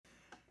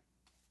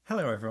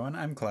Hello everyone,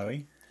 I'm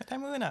Chloe, And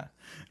I'm Una.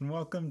 and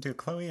welcome to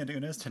Chloe and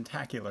Una's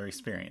Tentacular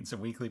Experience, a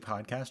weekly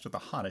podcast with the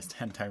hottest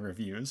hentai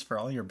reviews for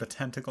all your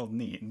botentacled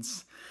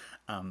needs.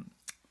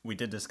 We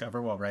did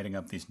discover while writing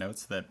up these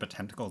notes that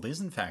botentacled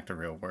is in fact a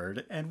real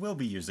word, and we'll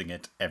be using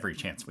it every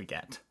chance we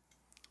get.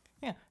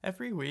 Yeah,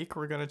 every week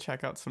we're going to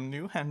check out some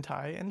new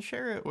hentai and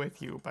share it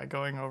with you by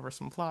going over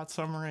some plot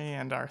summary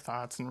and our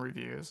thoughts and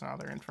reviews and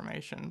other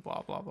information,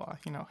 blah, blah, blah.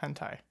 You know,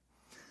 hentai.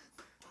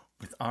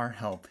 With our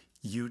help,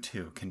 you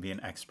too can be an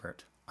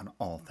expert on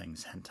all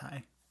things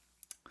hentai.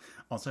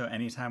 Also,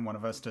 anytime one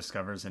of us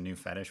discovers a new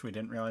fetish we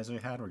didn't realize we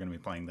had, we're going to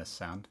be playing this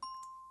sound.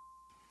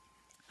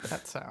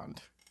 That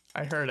sound.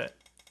 I heard it.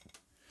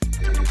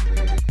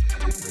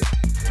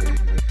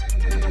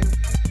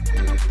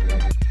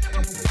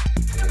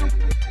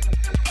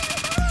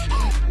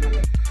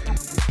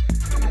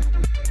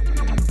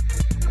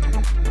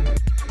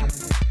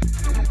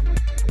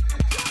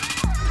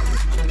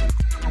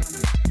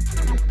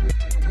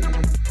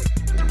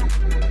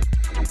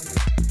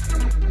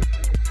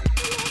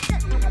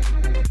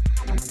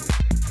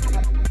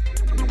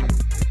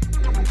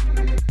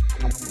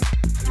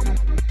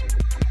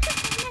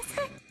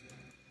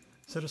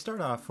 So to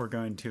start off, we're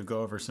going to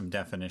go over some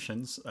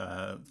definitions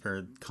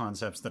for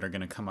concepts that are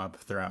going to come up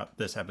throughout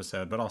this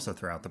episode, but also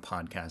throughout the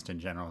podcast in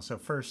general. So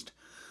first,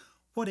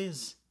 what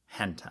is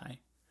hentai?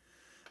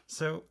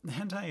 So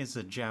hentai is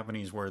a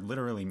Japanese word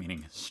literally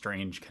meaning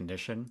strange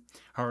condition.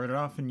 However, it's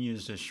often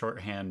used as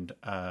shorthand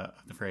of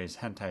the phrase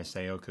hentai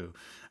seioku,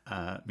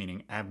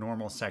 meaning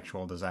abnormal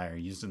sexual desire,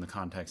 used in the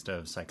context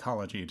of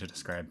psychology to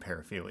describe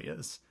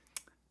paraphilias.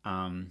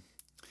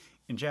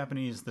 In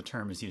Japanese, the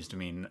term is used to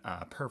mean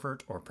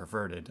pervert or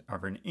perverted.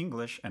 However, in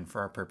English, and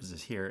for our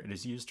purposes here, it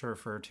is used to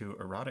refer to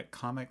erotic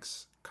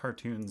comics,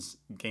 cartoons,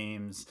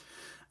 games,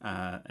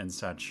 and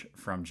such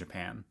from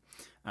Japan.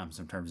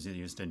 Some terms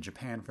used in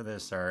Japan for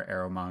this are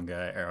ero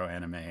manga, ero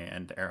anime,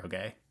 and ero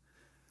gay.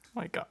 Oh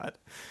my god.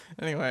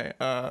 Anyway,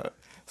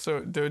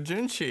 so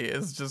doujinshi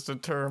is just a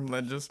term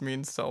that just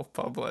means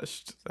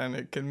self-published, and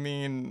it can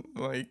mean,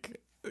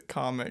 like,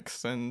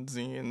 comics and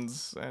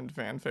zines and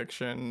fan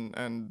fiction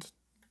and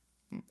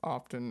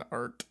often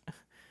art.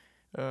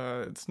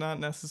 It's not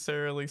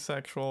necessarily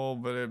sexual,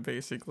 but it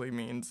basically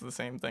means the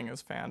same thing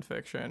as fan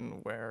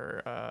fiction,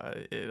 where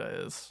it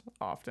is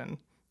often,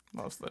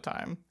 most of the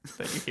time,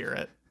 that you hear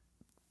it.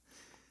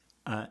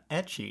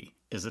 Ecchi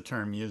is a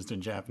term used in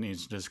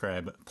Japanese to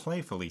describe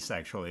playfully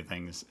sexually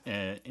things.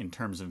 In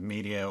terms of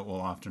media, it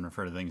will often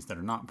refer to things that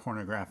are not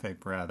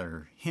pornographic, but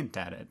rather hint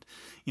at it.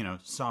 You know,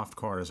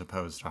 softcore as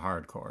opposed to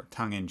hardcore,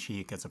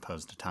 tongue-in-cheek as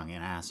opposed to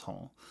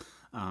tongue-in-asshole.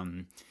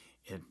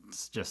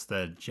 It's just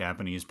the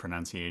Japanese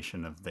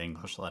pronunciation of the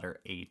English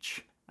letter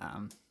H,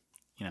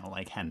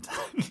 like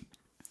hentai.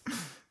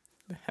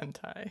 The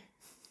hentai.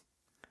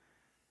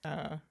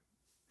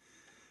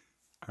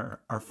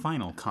 Our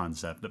final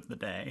concept of the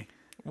day.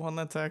 One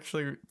that's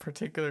actually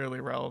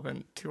particularly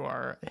relevant to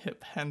our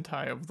hip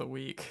hentai of the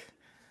week.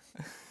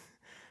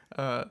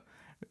 I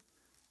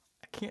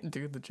can't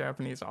do the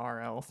Japanese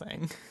RL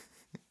thing.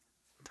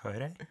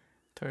 Toire?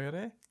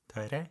 Toire?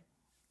 Toire?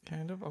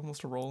 Kind of,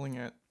 almost rolling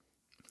it.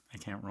 I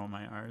can't roll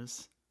my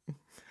R's. I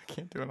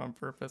can't do it on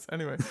purpose.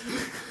 Anyway.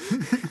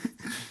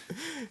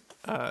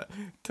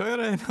 Toire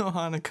no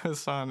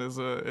Hanako-san is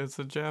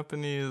a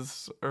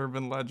Japanese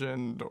urban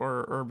legend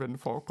or urban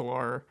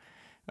folklore,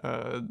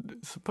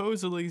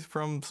 supposedly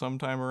from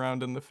sometime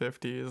around in the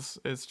 50s.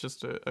 It's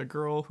just a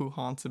girl who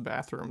haunts a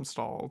bathroom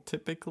stall,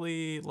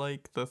 typically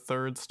like the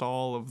third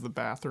stall of the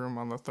bathroom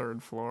on the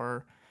third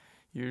floor.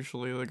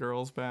 Usually the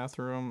girl's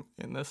bathroom,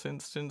 in this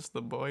instance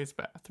the boy's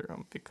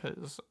bathroom,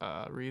 because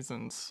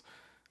reasons.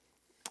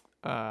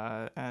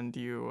 And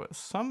you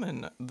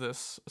summon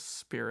this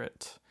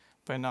spirit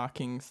by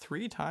knocking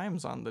 3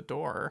 times on the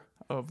door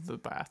of the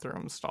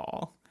bathroom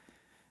stall.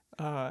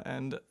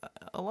 And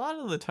a lot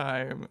of the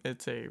time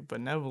it's a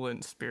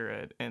benevolent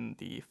spirit in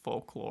the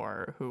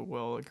folklore who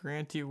will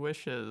grant you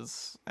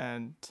wishes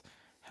and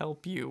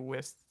help you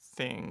with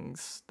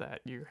things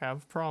that you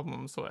have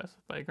problems with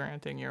by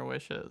granting your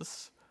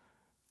wishes.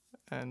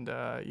 And,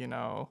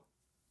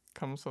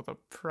 comes with a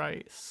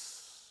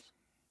price.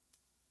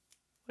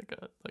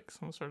 Like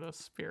some sort of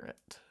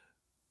spirit.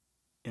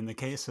 In the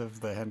case of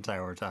the hentai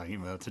we're talking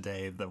about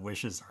today, the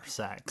wishes are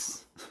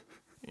sex.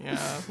 Yeah,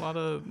 a lot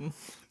of...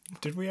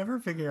 Did we ever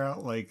figure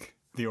out,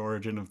 the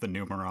origin of the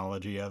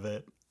numerology of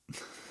it?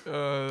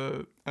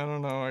 I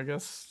don't know, I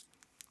guess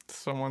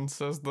someone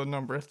says the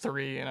number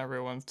 3 and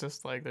everyone's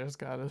just like, there's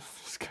gotta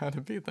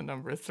be the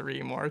number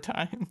 3 more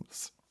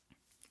times.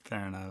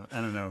 Fair enough.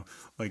 I don't know.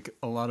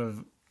 A lot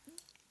of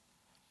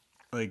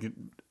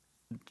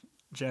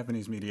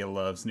Japanese media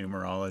loves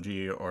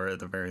numerology, or at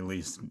the very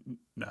least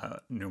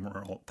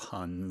numeral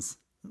puns.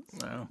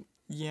 So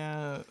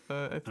yeah,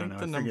 I think I don't know.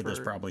 the I number... figured there's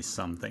probably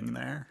something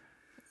there.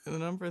 The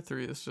number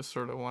 3 is just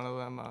sort of one of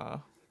them,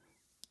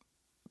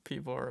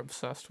 people are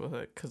obsessed with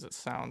it because it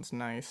sounds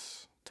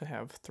nice to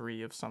have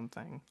 3 of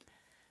something.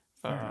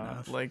 Fair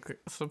enough. Like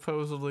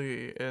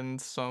supposedly in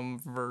some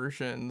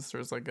versions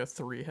there's like a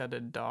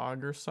 3-headed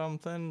dog or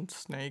something,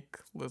 snake,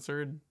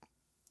 lizard,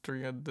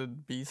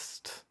 3-headed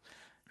beast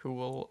who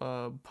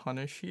will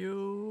punish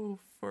you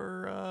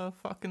for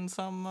fucking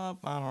something up.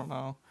 I don't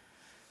know.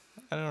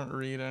 I don't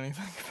read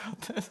anything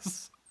about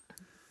this.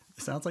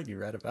 It sounds like you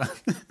read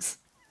about this.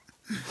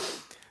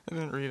 I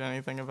didn't read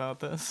anything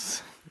about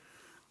this.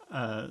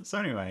 So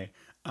anyway,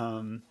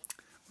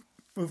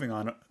 moving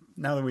on.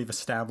 Now that we've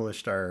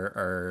established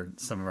our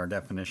some of our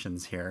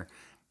definitions here,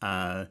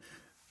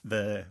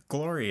 the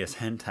glorious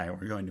hentai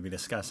we're going to be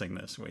discussing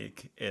this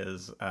week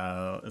is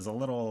a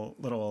little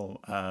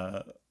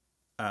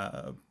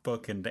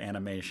book and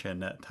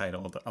animation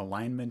titled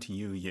Alignment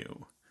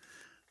UU.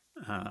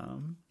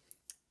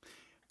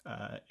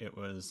 It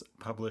was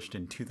published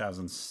in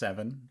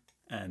 2007,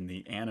 and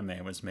the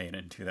anime was made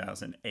in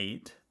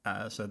 2008.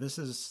 So this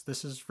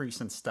is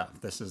recent stuff.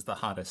 This is the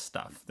hottest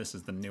stuff. This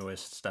is the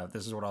newest stuff.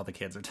 This is what all the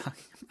kids are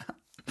talking about.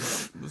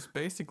 It was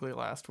basically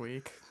last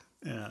week.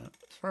 Yeah,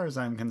 as far as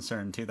I'm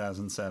concerned,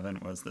 2007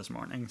 was this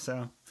morning.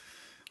 So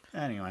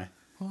anyway,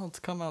 Well, it's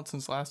come out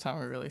since last time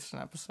we released an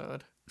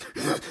episode.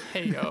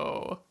 Hey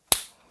yo.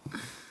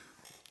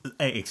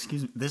 hey,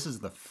 excuse me. This is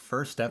the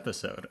first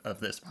episode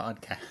of this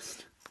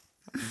podcast.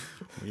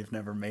 We've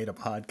never made a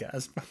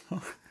podcast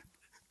before.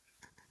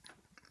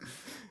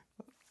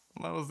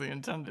 That was the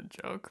intended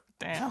joke.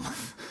 Damn.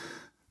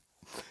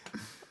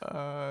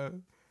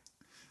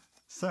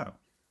 So,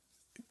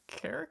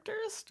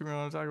 Characters? Do we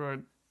want to talk about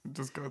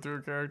just go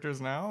through characters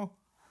now?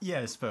 yeah,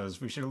 I suppose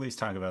we should at least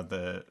talk about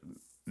the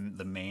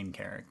main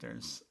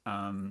characters.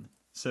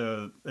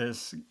 So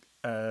this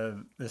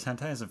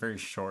hentai has a very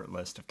short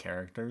list of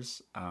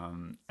characters,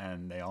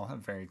 and they all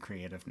have very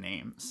creative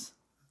names.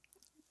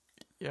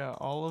 Yeah,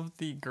 all of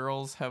the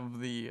girls have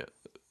the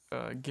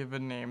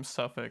given name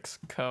suffix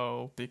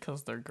ko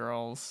because they're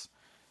girls,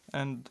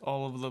 and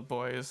all of the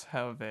boys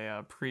have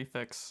a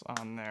prefix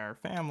on their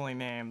family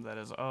name that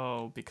is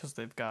O because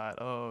they've got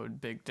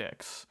big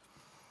dicks.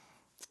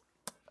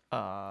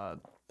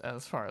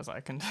 As far as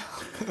I can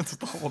tell, that's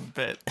the whole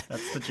bit.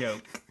 That's the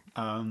joke.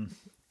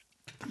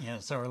 Yeah,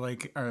 so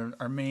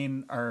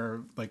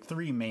our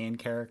three main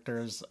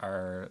characters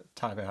are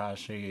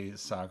Takahashi,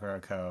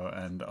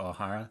 Sakurako, and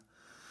Ohara.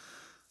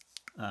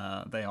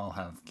 They all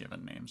have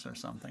given names or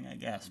something, I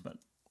guess, but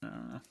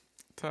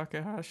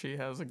Takahashi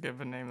has a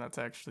given name that's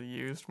actually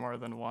used more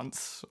than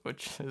once,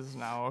 which is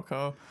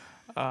Naoko.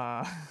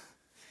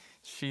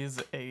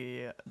 She's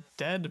a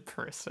dead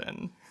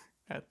person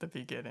at the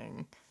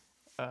beginning.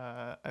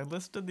 I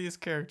listed these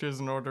characters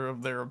in order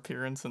of their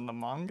appearance in the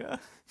manga.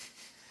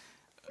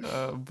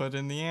 But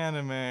in the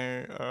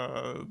anime,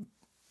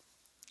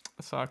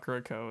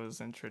 Sakurako is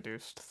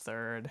introduced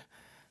third.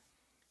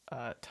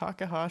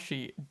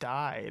 Takahashi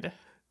died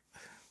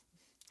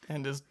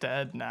and is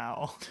dead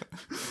now.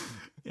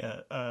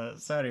 yeah.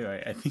 So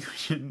anyway, I think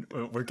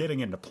we're getting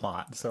into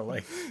plot. So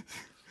like,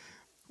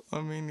 I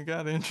mean, you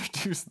gotta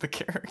introduce the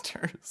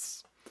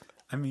characters.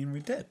 I mean, we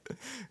did.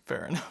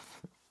 Fair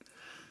enough.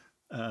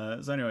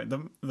 So anyway,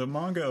 the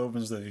manga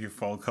opens with a few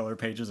full color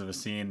pages of a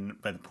scene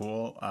by the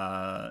pool.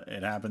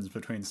 It happens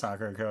between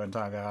Sakurako and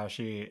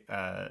Takahashi.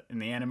 In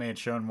the anime, it's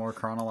shown more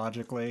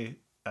chronologically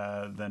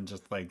than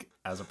just like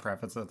as a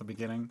preface at the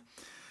beginning.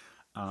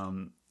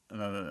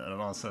 And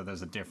also,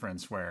 there's a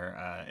difference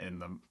where in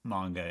the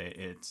manga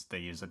they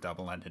use a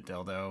double-ended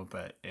dildo,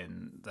 but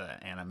in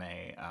the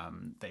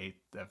anime they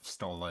have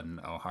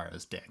stolen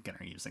Ohara's dick and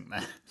are using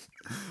that.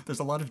 There's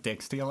a lot of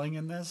dick stealing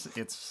in this.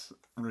 It's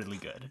really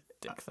good.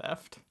 Dick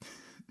theft.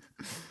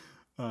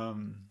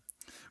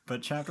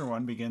 But chapter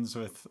 1 begins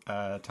with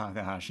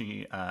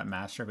Takahashi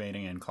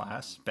masturbating in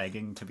class,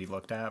 begging to be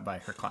looked at by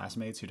her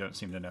classmates who don't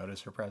seem to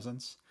notice her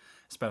presence.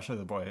 Especially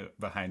the boy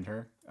behind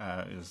her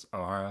is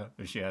Ohara,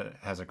 who she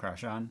has a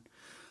crush on.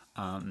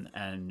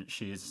 And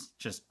she's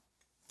just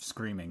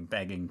screaming,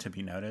 begging to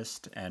be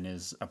noticed, and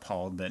is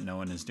appalled that no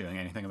one is doing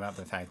anything about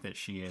the fact that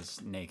she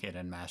is naked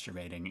and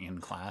masturbating in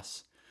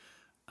class.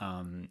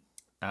 And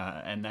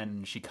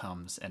then she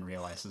comes and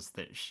realizes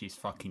that she's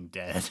fucking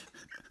dead.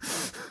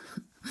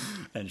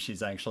 And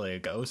she's actually a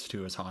ghost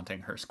who is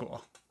haunting her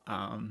school.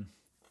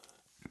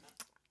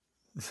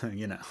 So,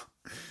 you know,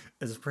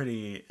 it's a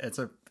pretty,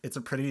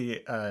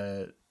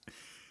 it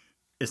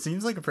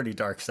seems like a pretty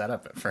dark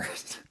setup at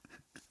first.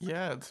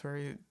 Yeah, it's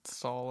very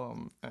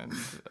solemn and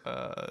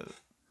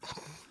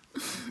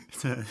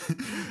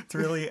it's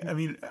really, I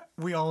mean,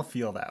 we all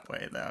feel that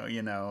way though,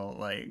 you know,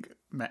 like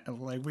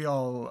we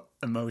all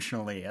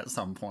emotionally at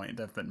some point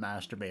have been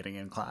masturbating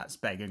in class,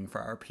 begging for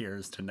our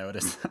peers to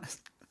notice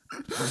us.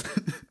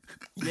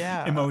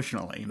 yeah,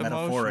 emotionally,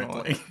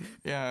 metaphorically.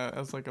 Yeah,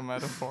 as like a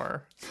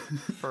metaphor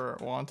for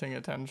wanting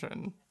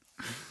attention,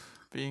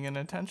 being an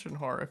attention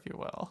whore, if you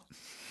will,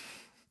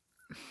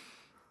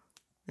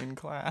 in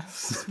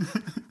class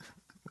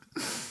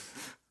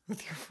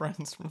with your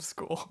friends from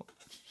school.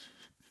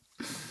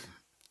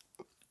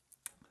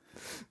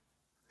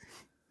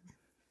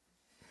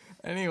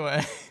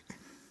 Anyway,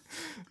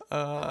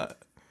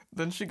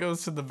 then she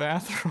goes to the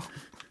bathroom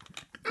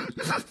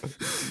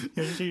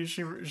Yeah,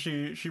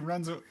 she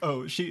runs.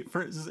 Oh, she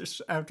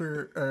first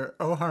after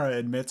O'Hara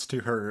admits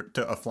to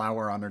a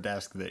flower on her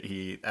desk that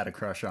he had a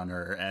crush on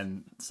her,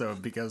 and so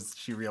because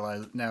she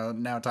realized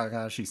now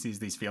Takahashi sees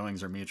these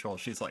feelings are mutual,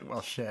 she's like,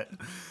 well, shit.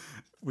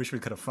 Wish we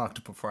could have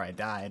fucked before I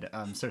died.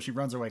 So she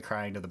runs away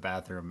crying to the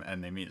bathroom,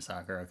 and they meet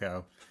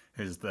Sakurako,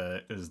 who's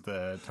the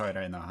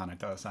Toire no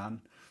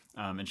Hanako-san,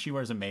 and she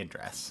wears a maid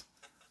dress.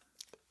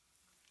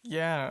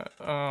 Yeah,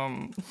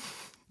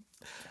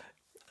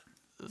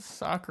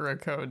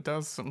 Sakurako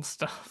does some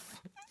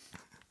stuff.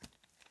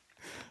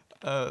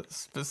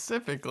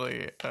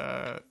 Specifically,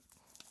 I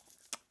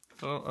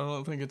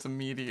don't think it's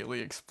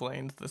immediately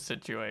explained the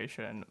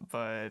situation,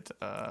 but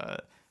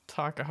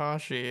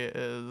Takahashi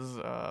is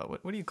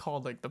what do you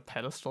call like the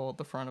pedestal at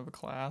the front of a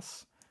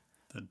class?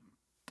 The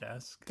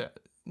desk?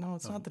 No,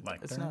 it's not the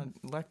lectern? It's not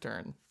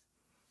lectern.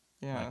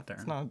 Yeah, Lectern.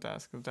 It's not a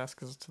desk. The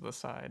desk is to the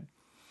side.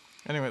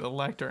 Anyway, the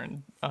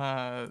lectern.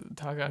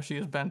 Takahashi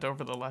is bent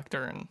over the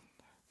lectern,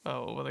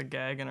 with a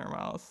gag in her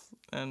mouth,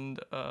 and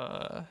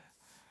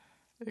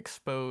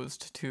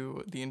exposed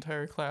to the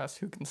entire class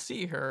who can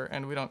see her,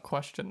 and we don't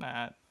question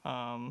that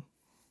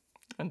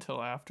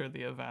until after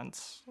the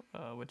events,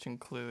 which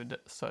include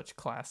such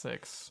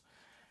classics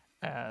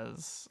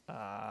as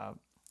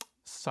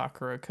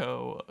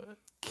Sakurako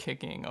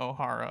kicking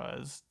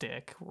O'Hara's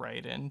dick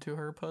right into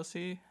her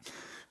pussy.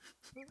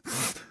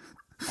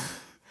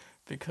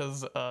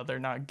 Because they're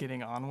not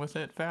getting on with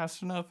it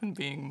fast enough and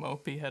being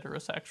mopey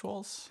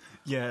heterosexuals.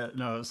 Yeah,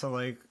 no, so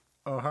like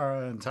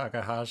O'Hara and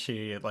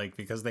Takahashi, like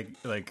because they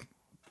like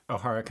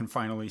O'Hara can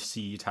finally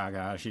see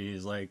Takahashi.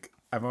 He's like,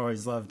 I've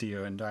always loved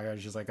you, and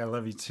Takahashi's like, I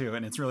love you too,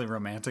 and it's really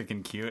romantic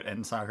and cute,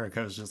 and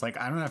Sakurako's just like,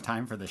 I don't have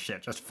time for this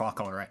shit, just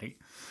fuck already.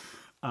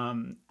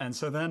 And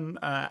so then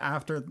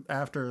after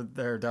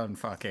they're done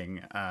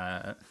fucking,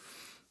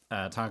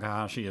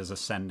 Takahashi is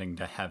ascending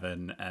to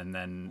heaven, and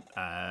then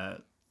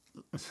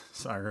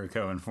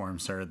Sakurako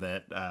informs her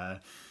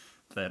that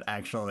that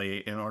actually,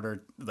 in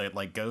order that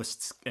like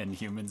ghosts and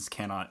humans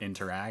cannot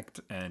interact,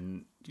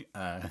 and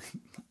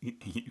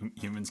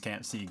humans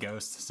can't see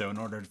ghosts, so in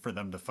order for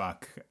them to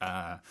fuck,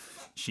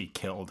 she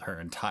killed her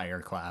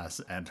entire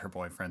class and her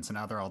boyfriend, so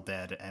now they're all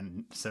dead,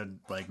 and so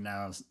like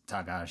now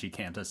Takahashi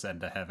can't ascend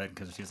to heaven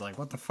because she's like,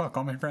 what the fuck,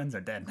 all my friends are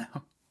dead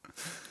now.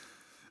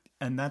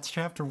 And that's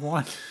chapter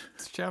 1.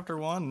 It's chapter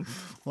 1.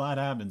 A lot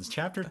happens.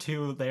 Chapter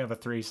 2, they have a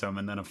threesome,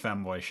 and then a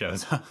femboy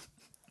shows up.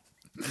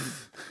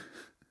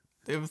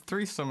 It was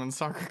threesome, and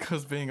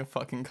Sakurako's being a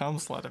fucking cum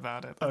slut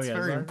about it. That's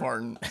very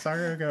important.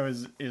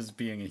 Sakurako is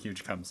being a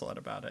huge cum slut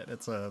about it.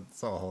 It's a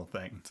whole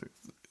thing.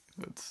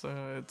 It's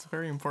a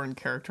very important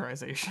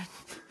characterization.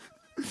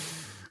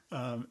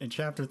 In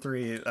chapter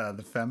 3,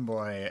 the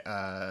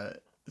femboy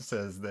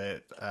says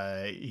that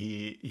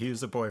he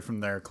was a boy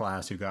from their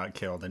class who got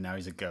killed, and now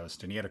he's a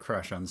ghost, and he had a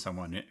crush on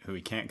someone who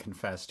he can't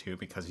confess to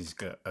because he's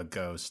a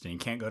ghost, and he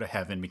can't go to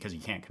heaven because he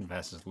can't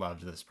confess his love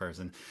to this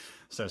person.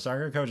 So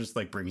Sakurako just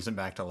like brings him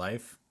back to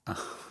life.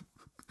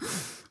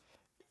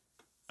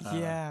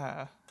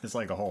 Yeah, it's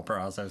like a whole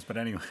process, but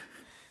anyway.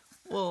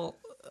 Well,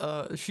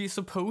 she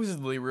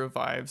supposedly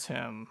revives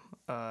him,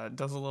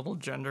 does a little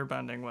gender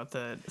bending with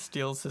it,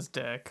 steals his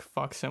dick,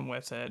 fucks him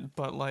with it,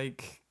 but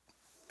like,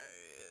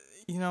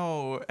 you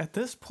know, at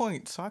this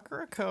point,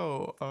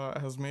 Sakurako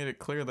has made it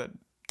clear that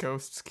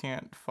ghosts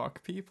can't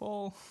fuck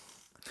people.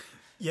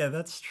 Yeah,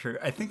 that's true.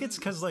 I think it's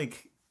because the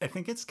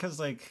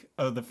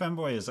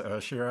femboy is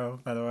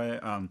Oshiro, by the way.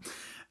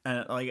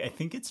 And like I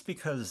think it's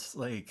because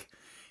like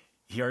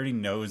he already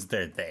knows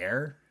they're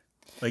there.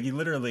 Like he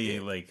literally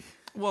like.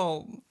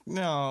 Well,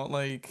 no,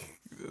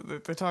 like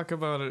they talk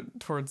about it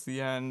towards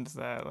the end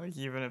that like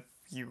even if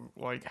you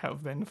like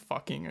have been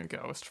fucking a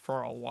ghost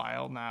for a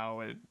while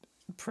now,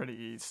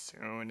 pretty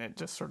soon it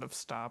just sort of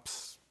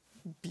stops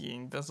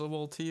being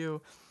visible to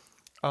you.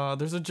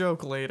 There's a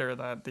joke later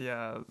that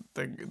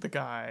the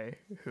guy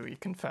who he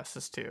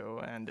confesses to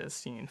and is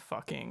seen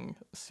fucking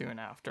soon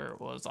after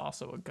was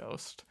also a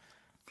ghost.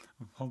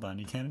 Hold on,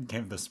 you can't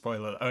give the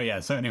spoiler. Oh yeah,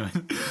 so anyway,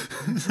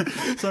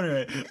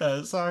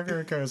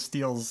 Sakurako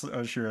steals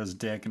Oshiro's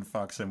dick and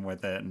fucks him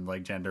with it and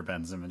like gender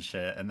bends him and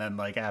shit, and then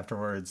like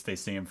afterwards they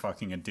see him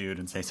fucking a dude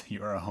and say, so you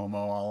were a homo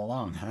all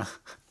along, huh?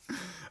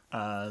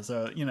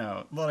 So you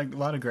know, a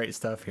lot of great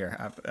stuff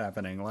here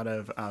happening. A lot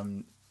of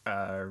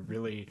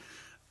really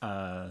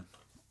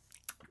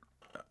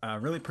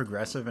really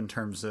progressive in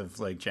terms of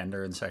like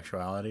gender and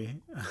sexuality.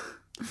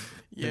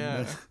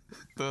 Yeah,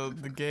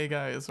 the gay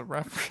guy is a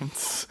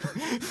reference,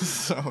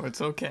 so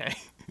it's okay.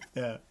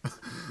 Yeah.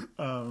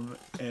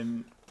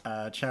 In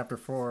chapter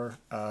 4,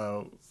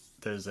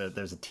 there's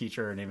a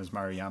teacher. Her name is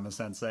Maruyama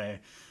Sensei.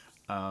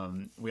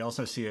 We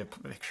also see a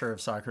picture of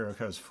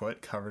Sakurako's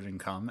foot covered in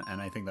cum,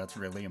 and I think that's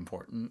really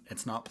important.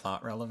 It's not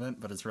plot relevant,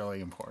 but it's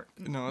really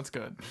important. No, it's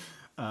good.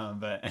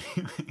 But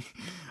anyway,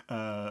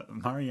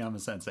 Maruyama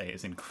Sensei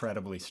is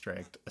incredibly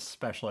strict,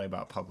 especially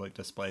about public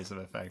displays of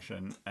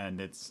affection, and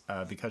it's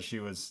because she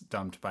was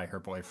dumped by her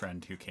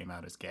boyfriend who came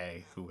out as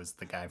gay, who was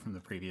the guy from the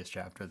previous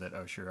chapter that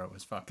Oshiro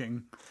was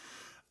fucking.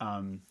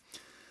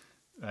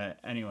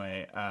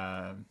 Anyway,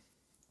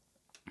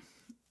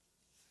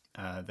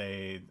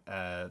 they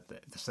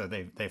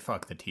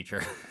fuck the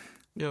teacher.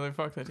 Yeah, they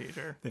fuck the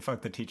teacher. They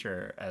fuck the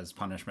teacher as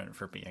punishment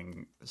for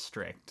being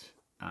strict.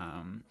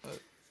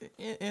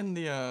 In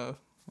the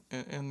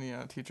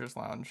teacher's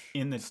lounge,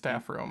 In the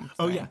staff room.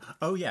 Oh thing.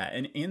 yeah,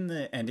 and in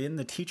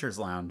the teacher's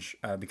lounge,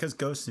 because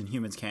ghosts and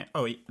humans can't.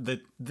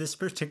 This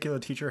particular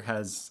teacher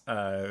has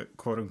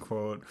quote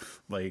unquote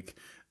like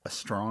a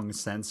strong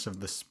sense of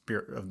the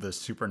spirit of the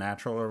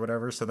supernatural or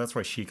whatever, so that's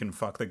why she can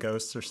fuck the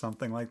ghosts or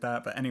something like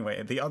that. But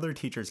anyway, the other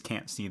teachers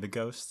can't see the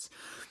ghosts,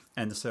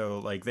 and so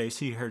like they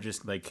see her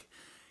just like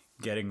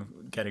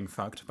getting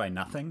fucked by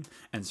nothing,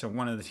 and so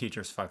one of the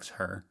teachers fucks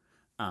her,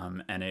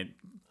 and it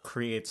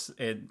creates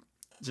it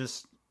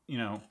just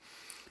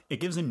it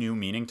gives a new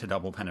meaning to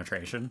double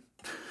penetration.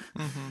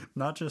 Mm-hmm.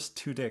 Not just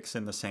two dicks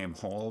in the same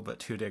hole, but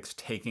two dicks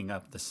taking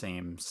up the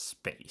same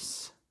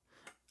space.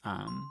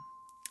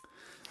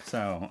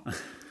 So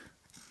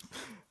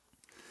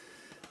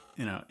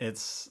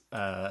it's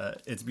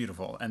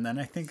beautiful. And then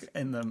I think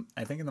in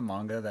the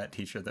manga, that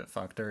teacher that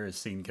fucked her is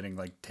seen getting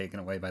like taken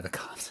away by the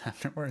cops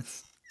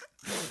afterwards.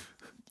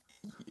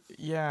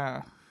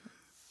 Yeah.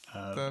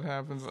 That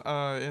happens.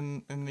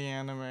 In the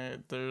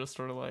anime, there's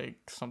sort of like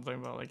something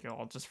about like,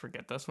 I'll just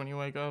forget this when you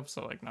wake up.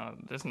 So like, no,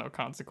 there's no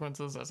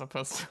consequences, as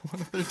opposed to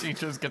one of the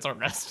teachers gets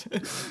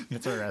arrested.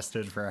 Gets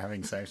arrested for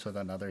having sex with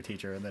another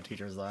teacher in the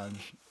teacher's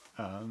lounge.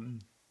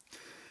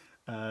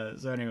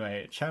 So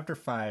anyway, chapter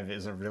 5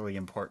 is a really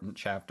important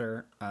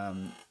chapter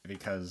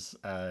because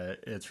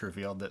it's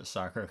revealed that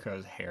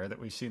Sakurako's hair that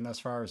we've seen thus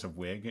far is a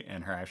wig,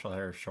 and her actual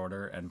hair is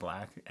shorter and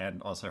black,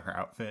 and also her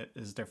outfit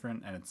is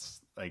different, and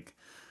it's like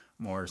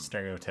more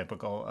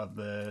stereotypical of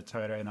the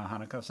Toire no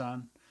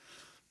Hanako-san.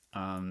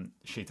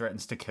 She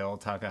threatens to kill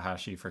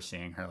Takahashi for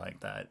seeing her like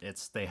that.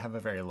 They have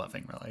a very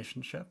loving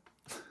relationship.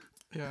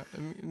 Yeah,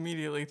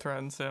 immediately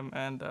threatens him,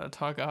 and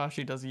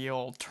Takahashi does the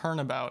old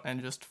turnabout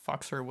and just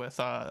fucks her with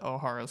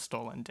Ohara's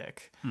stolen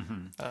dick.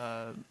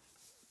 Mm-hmm.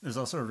 There's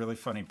also a really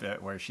funny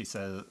bit where she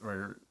says,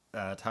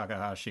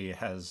 Takahashi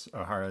has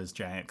Ohara's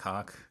giant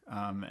cock,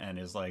 and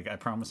is like, I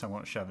promise I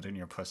won't shove it in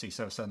your pussy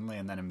so suddenly,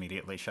 and then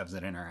immediately shoves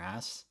it in her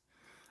ass.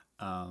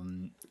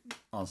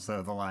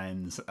 Also the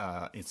lines,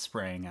 it's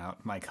spraying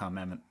out, my cum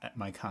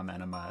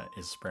enema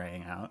is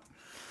spraying out.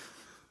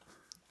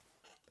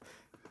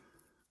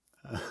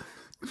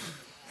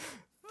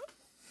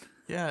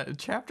 Yeah,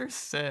 chapter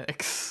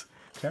 6.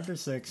 Chapter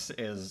 6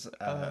 is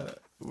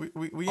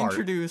we art.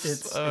 introduce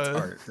it's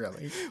art,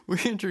 really. We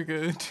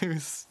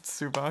introduce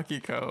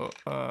Tsubakiko,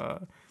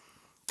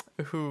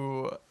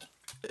 who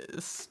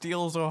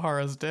steals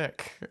Ohara's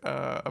dick,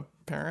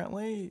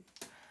 apparently.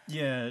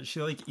 Yeah,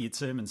 she like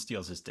eats him and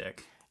steals his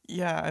dick.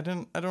 Yeah, I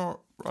don't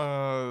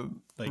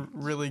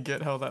really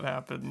get how that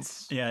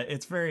happens. Yeah,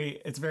 it's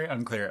very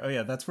unclear. Oh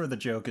yeah, that's where the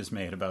joke is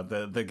made about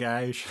the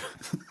guy.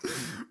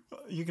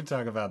 You can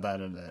talk about that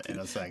in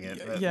a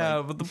second. But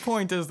but the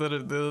point is that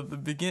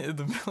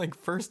the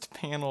first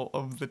panel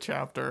of the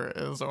chapter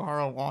is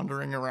Ohara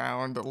wandering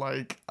around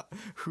like,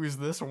 who's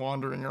this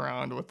wandering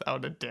around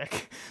without a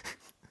dick?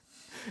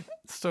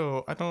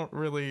 So I don't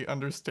really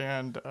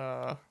understand.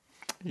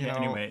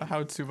 Anyway,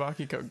 how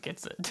Tsubakiko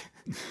gets it.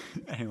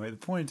 Anyway, the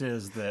point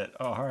is that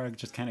Ohara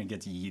just kind of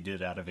gets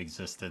yeeted out of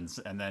existence,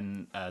 and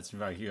then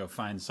Tsubakiko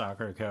finds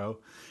Sakurako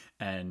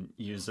and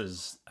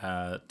uses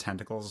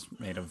tentacles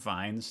made of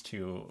vines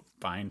to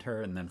bind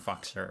her, and then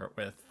fucks her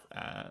with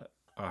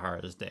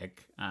Ohara's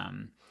dick.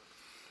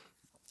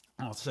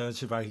 Also,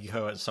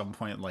 Tsubakiko at some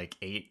point like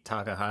ate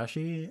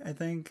Takahashi, I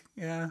think.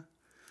 Yeah.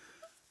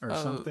 Or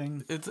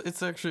something.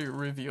 It's actually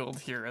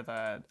revealed here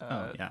that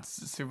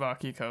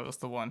Tsubakiko is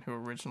the one who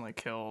originally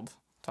killed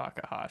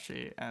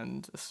Takahashi,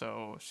 and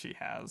so she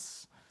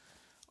has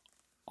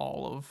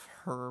all of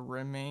her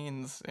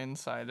remains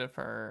inside of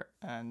her,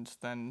 and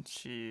then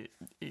she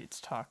eats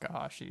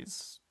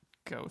Takahashi's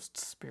ghost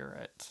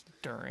spirit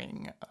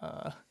during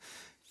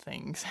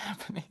things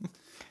happening.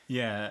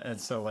 Yeah,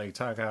 and so like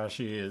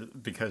Takahashi,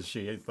 because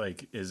she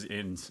like is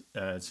in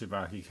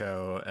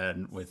Tsubakiko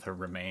and with her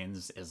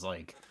remains, is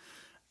like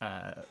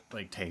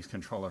takes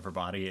control of her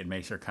body and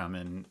makes her come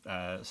in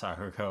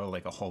Sakurako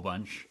like a whole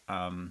bunch,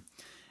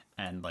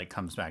 and like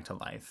comes back to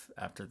life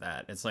after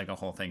that. It's like a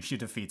whole thing. She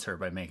defeats her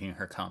by making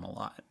her come a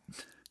lot.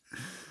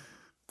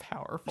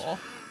 Powerful.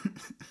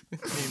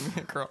 Made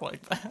me a girl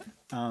like that.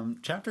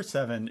 Chapter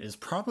 7 is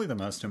probably the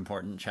most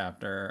important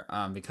chapter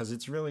because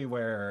it's really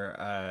where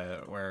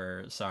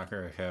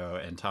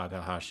Sakurako and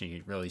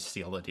Takahashi really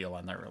seal the deal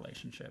on their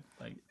relationship.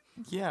 Like.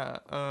 Yeah,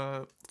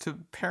 to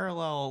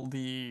parallel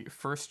the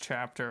first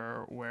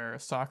chapter where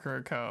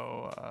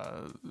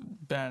Sakurako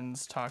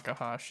bends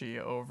Takahashi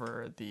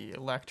over the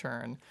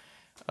lectern,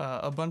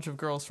 a bunch of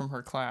girls from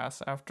her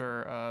class,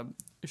 after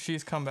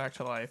she's come back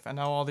to life, and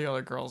now all the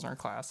other girls in her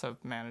class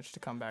have managed to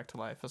come back to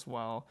life as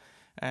well,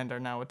 and are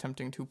now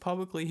attempting to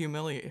publicly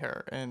humiliate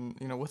her, and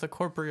with a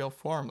corporeal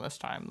form this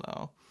time,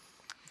 though,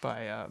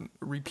 by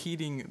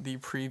repeating the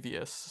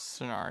previous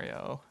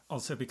scenario.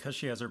 Also, because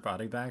she has her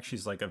body back,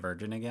 she's like a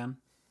virgin again.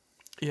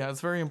 Yeah,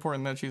 it's very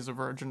important that she's a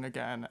virgin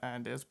again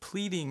and is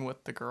pleading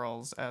with the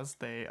girls as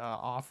they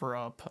offer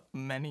up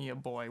many a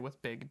boy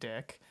with big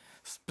dick,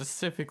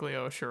 specifically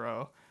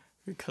Oshiro,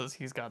 because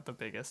he's got the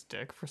biggest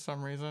dick for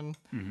some reason.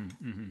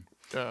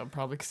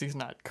 Probably because he's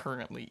not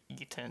currently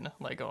eaten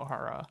like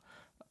Ohara.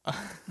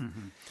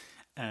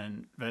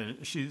 And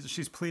but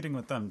she's pleading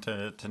with them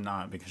to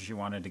not, because she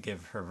wanted to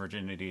give her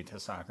virginity to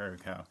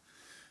Sakurako.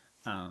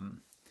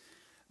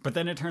 But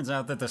then it turns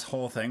out that this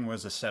whole thing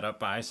was a setup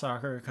by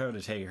Sakurako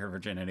to take her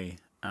virginity.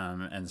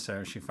 And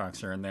so she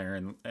fucks her, and they're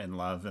in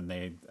love, and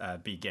they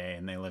be gay,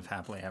 and they live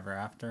happily ever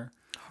after.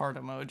 Heart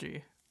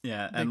emoji.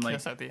 Yeah, Big and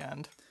kiss at the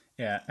end.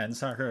 Yeah, and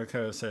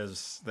Sakurako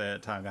says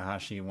that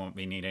Takahashi won't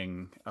be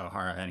needing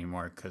Ohara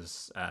anymore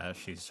because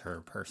she's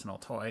her personal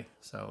toy.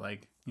 So,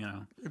 like, you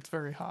know. It's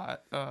very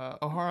hot.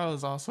 Ohara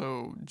is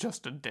also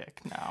just a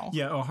dick now.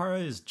 Yeah,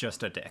 Ohara is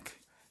just a dick.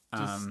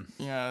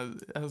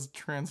 Has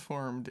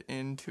transformed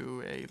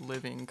into a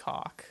living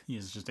cock. He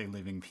is just a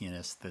living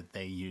penis that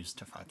they use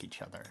to fuck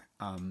each other.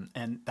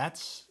 And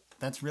that's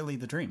really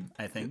the dream,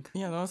 I think.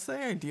 Yeah, that's the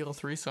ideal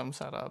threesome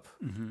setup.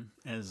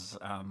 Is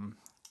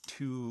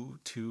two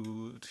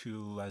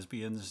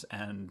lesbians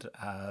and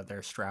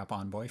their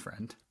strap-on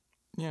boyfriend.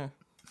 Yeah.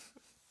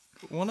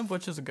 One of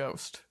which is a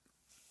ghost.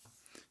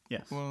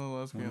 Yes. One of the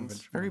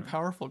lesbians. Very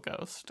powerful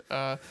ghost.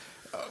 We're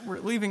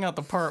leaving out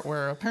the part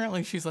where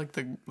apparently she's like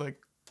the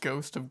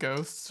ghost of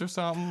ghosts or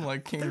something,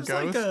 like King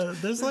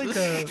Ghost. There's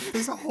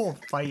a whole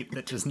fight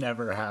that just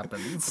never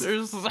happens.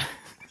 There's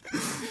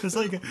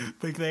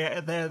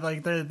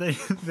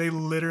they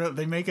literally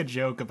they make a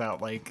joke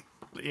about like,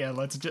 yeah,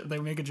 they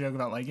make a joke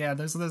about like, yeah,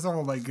 there's this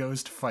whole like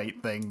ghost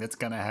fight thing that's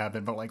gonna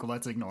happen, but like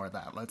let's ignore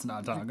that. Let's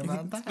not talk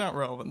about that. It's not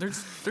relevant.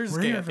 There's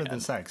we're here for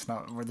the sex,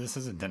 not where this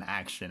isn't an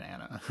action,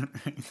 Anna.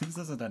 This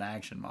isn't an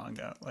action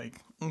manga. Like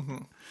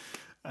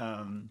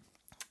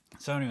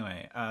so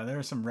anyway, there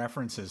are some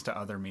references to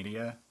other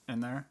media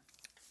in there.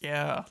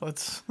 Yeah,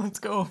 let's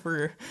go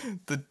over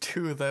the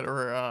two that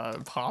are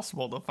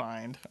possible to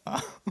find.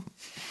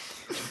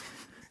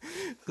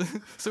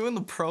 So in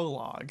the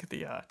prologue,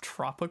 the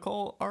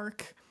tropical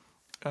arc,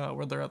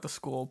 where they're at the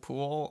school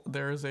pool,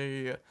 there's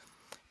a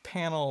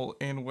panel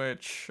in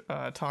which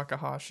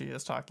Takahashi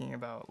is talking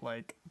about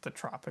like the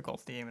tropical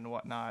theme and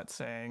whatnot,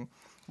 saying,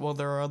 well,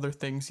 there are other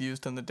things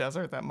used in the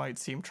desert that might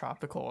seem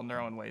tropical in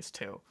their own ways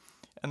too.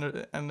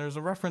 And there's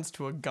a reference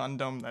to a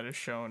Gundam that is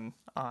shown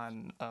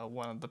on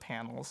one of the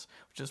panels,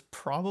 which is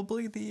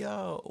probably the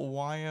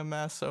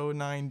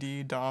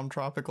YMS-09D Dom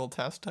Tropical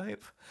Test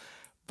Type.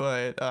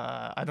 But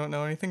I don't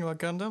know anything about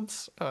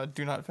Gundams.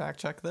 Do not fact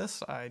check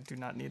this. I do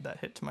not need that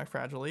hit to my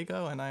fragile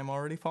ego, and I'm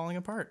already falling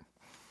apart.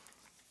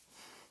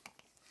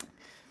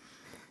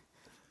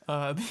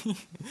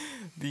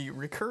 The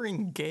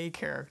recurring gay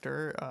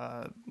character,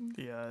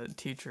 the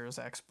teacher's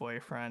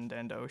ex-boyfriend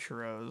and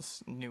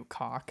Oshiro's new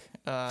cock,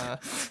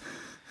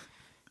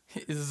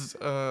 is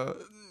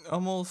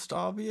almost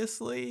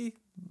obviously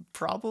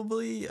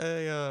probably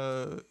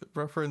a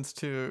reference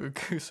to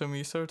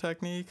Kusamiso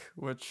technique,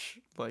 which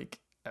like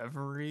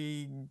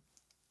every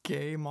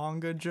gay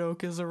manga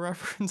joke is a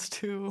reference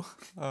to,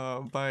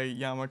 by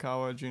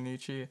Yamakawa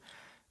Junichi.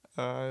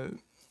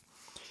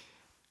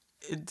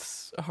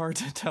 It's hard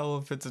to tell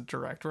if it's a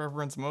direct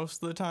reference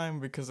most of the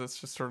time because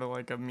it's just sort of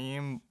like a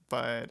meme,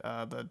 but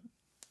the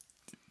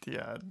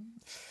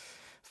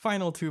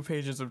final 2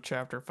 pages of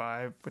chapter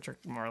 5, which are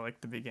more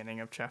like the beginning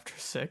of chapter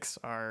 6,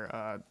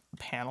 are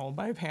panel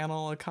by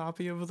panel a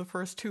copy of the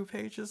first 2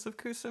 pages of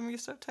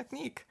Kusamiso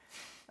technique.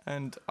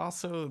 And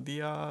also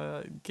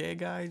the gay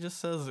guy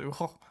just says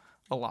 "oh"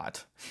 a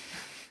lot.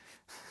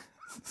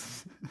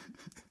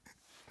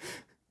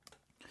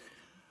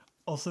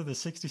 Also, the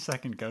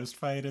 60-second ghost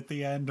fight at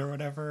the end or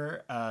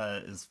whatever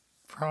is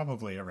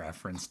probably a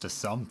reference to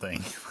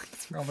something.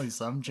 It's probably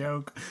some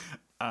joke,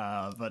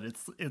 but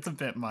it's a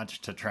bit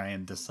much to try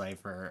and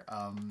decipher.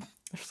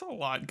 There's a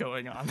lot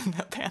going on in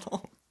that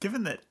panel.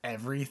 Given that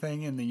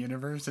everything in the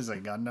universe is a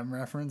Gundam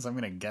reference, I'm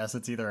going to guess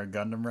it's either a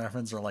Gundam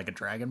reference or like a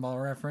Dragon Ball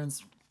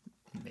reference.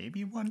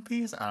 Maybe One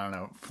Piece? I don't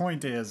know.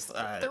 Point is...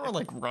 there were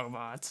like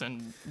robots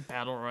and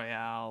Battle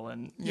Royale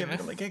and...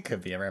 but like it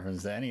could be a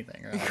reference to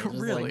anything, right?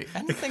 Really? Like,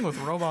 anything with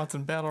robots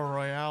and Battle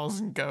Royales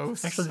and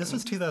ghosts. Actually, this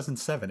was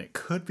 2007. It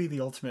could be the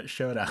Ultimate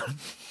Showdown.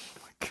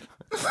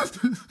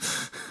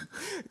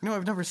 No,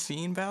 I've never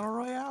seen Battle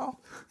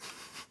Royale.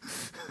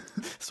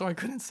 So I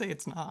couldn't say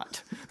it's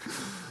not.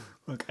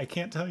 Look, I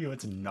can't tell you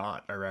it's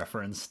not a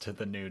reference to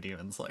the new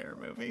Demon Slayer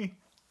movie.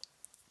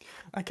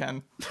 I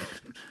can.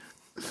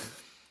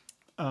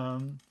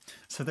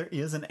 So there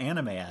is an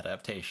anime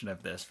adaptation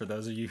of this for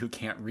those of you who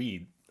can't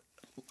read,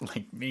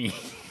 like me.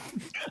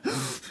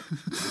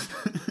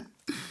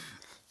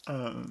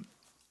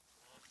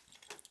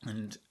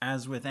 And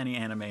as with any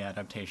anime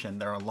adaptation,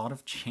 there are a lot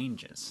of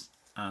changes.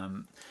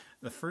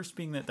 The first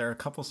being that there are a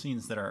couple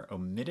scenes that are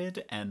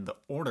omitted, and the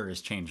order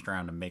is changed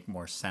around to make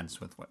more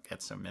sense with what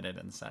gets omitted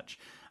and such.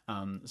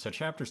 So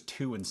chapters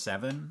 2 and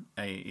 7,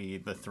 i.e.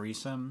 the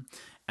threesome,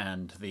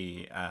 and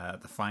the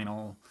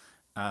final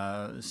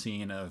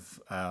scene of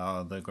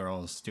the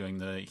girls doing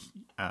the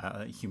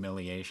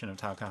humiliation of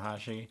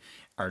Takahashi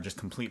are just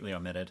completely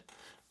omitted.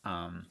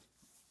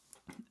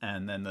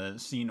 And then the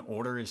scene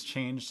order is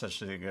changed such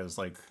that it goes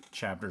like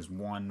chapters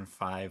 1,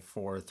 5,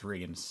 4,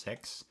 3, and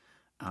 6,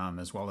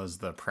 as well as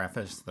the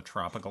preface, the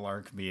tropical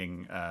arc,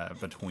 being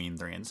between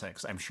 3 and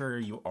 6. I'm sure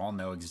you all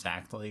know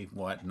exactly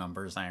what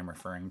numbers I am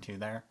referring to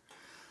there.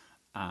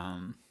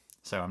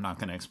 So I'm not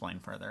going to explain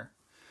further.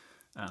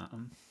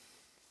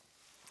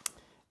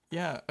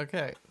 Yeah,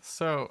 okay.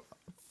 So,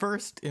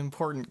 first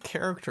important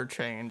character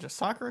change.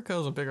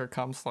 Sakurako is a bigger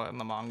cum slut in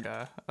the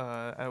manga.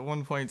 At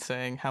one point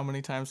saying, "How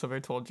many times have I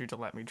told you to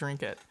let me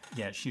drink it?"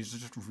 Yeah, she's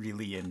just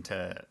really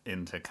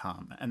into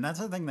cum. And that's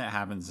the thing that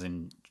happens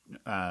in,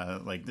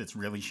 like, it's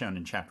really shown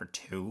in chapter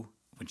 2,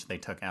 which they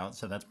took out.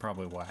 So that's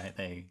probably why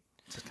they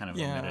just kind of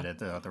omitted it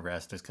throughout the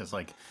rest, is because,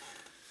 like,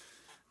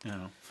 you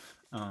know.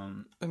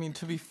 I mean,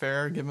 to be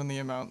fair, given the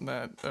amount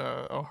that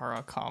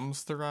Ohara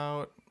comes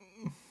throughout,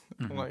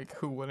 like,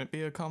 who wouldn't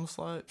be a cum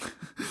slut?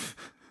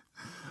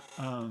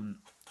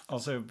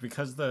 Also,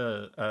 because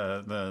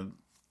the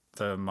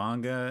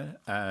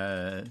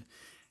manga,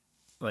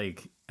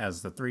 like,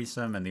 as the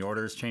threesome and the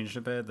orders changed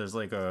a bit, there's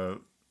like a,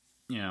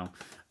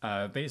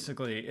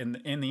 basically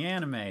in the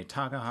anime,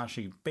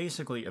 Takahashi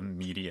basically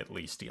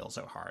immediately steals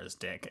Ohara's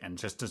dick and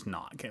just does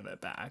not give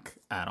it back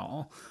at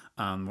all.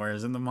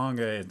 Whereas in the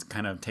manga, it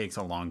kind of takes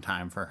a long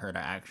time for her to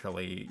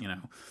actually,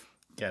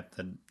 get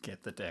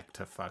the dick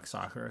to fuck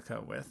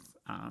Sakurako with,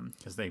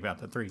 because they've got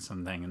the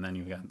threesome thing, and then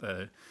you've got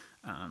the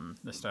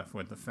stuff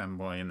with the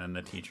femboy, and then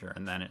the teacher,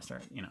 and then it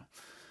starts,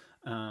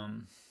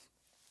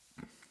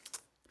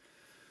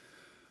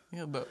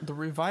 Yeah, the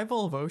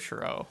revival of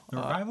Oshiro. The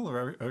revival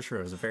of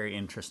Oshiro is a very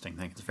interesting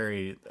thing. It's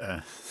very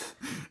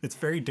it's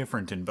very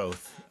different in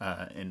both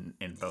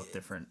in both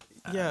different.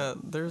 Yeah,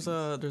 there's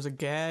a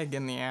gag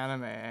in the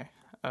anime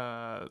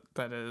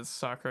that is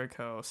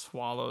Sakurako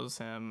swallows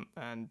him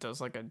and does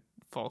like a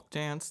folk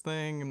dance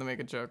thing, and they make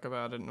a joke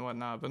about it and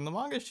whatnot. But in the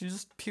manga, she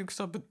just pukes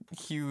up a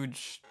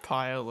huge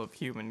pile of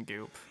human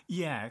goop.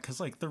 Yeah, because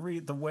like the way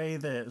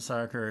that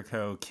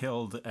Sakurako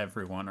killed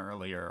everyone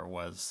earlier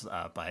was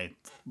by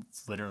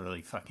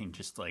literally fucking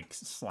just like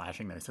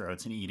slashing their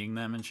throats and eating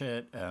them and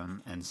shit.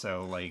 And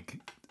so like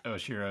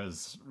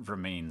Oshiro's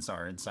remains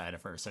are inside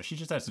of her, so she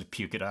just has to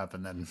puke it up,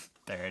 and then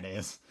there it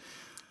is.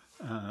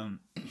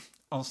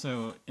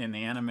 Also, in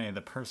the anime,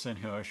 the person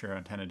who Oshiro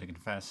intended to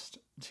confess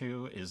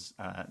to is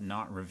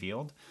not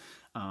revealed.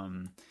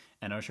 And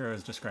Oshiro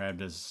is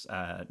described as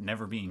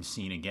never being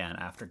seen again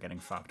after getting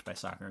fucked by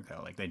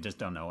Sakurako. Like, they just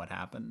don't know what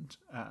happened.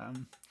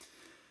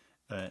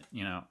 But,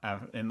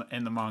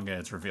 in the manga,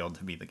 it's revealed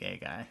to be the gay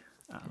guy.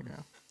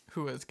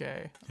 Who is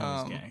gay. Who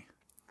is gay.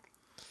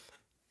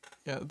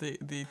 Yeah,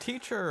 the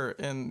teacher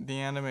in the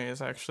anime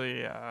is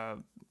actually...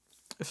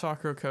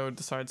 Sakurako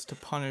decides to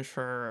punish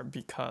her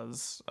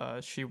because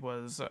she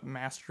was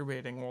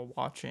masturbating while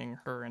watching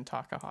her and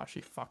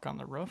Takahashi fuck on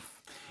the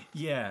roof.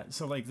 Yeah,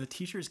 so like the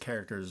teacher's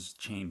character's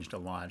changed a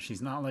lot.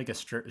 She's not like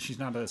she's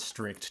not a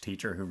strict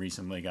teacher who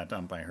recently got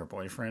dumped by her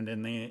boyfriend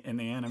in the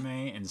anime.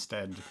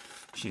 Instead,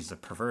 she's a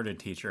perverted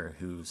teacher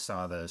who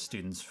saw the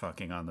students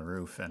fucking on the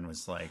roof and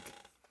was like,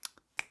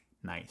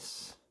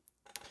 nice.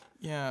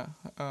 Yeah,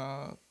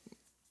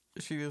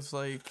 she was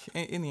like,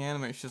 in the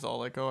anime, she's all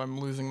like, "Oh, I'm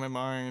losing my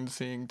mind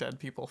seeing dead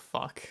people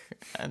fuck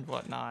and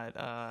whatnot,"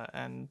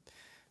 and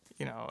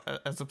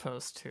as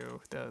opposed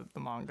to the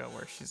manga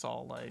where she's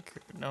all like,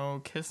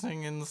 "No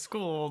kissing in the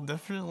school,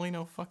 definitely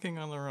no fucking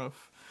on the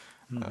roof."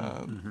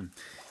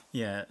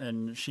 Yeah,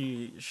 and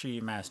she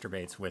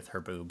masturbates with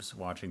her boobs,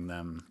 watching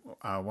them,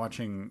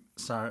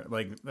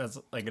 like that's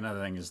like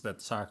another thing is that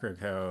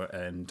Sakurako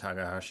and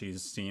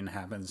Takahashi's scene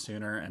happens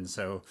sooner, and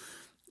so.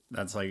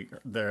 That's like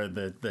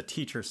the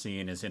teacher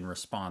scene is in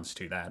response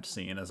to that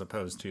scene, as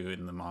opposed to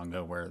in the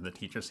manga where the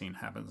teacher scene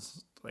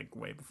happens like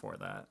way before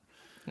that.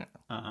 Yeah.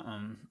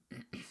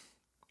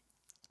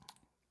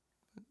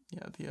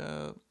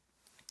 Yeah.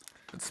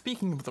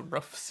 Speaking of the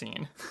rough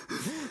scene,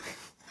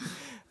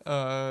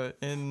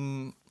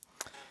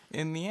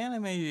 in the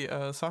anime,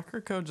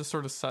 Sakurako just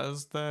sort of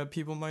says that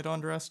people might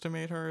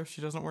underestimate her if she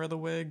doesn't wear the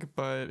wig,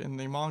 but in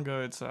the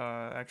manga, it's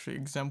actually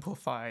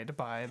exemplified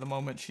by the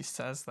moment she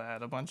says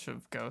that. A bunch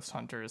of ghost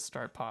hunters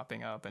start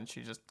popping up, and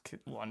she just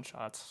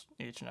one-shots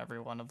each and every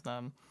one of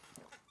them.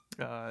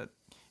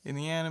 In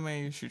the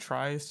anime, she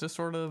tries to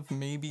sort of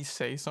maybe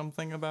say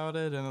something about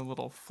it, and a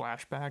little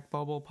flashback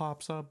bubble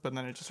pops up, but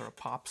then it just sort of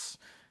pops.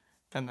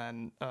 And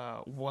then,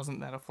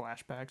 wasn't that a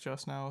flashback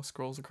just now?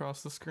 Scrolls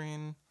across the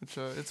screen.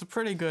 It's a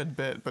pretty good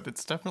bit, but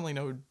it's definitely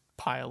no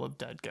pile of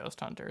dead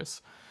ghost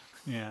hunters.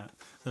 Yeah,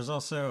 there's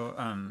also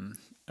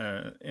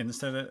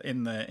instead of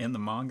in the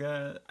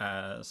manga,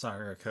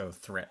 Sakurako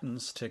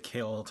threatens to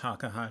kill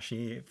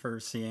Takahashi for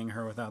seeing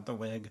her without the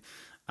wig,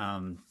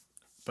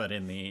 but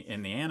in the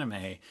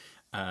anime,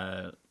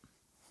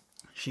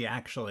 she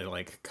actually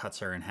like cuts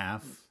her in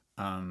half,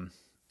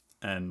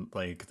 and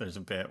like there's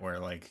a bit where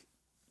like.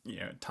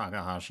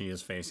 Takahashi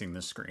is facing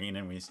the screen,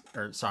 and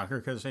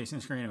Sakurako is facing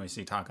the screen, and we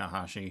see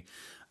Takahashi,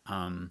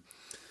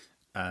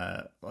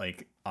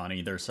 like on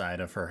either side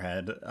of her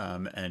head,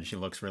 and she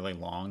looks really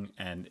long,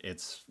 and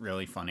it's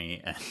really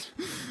funny, and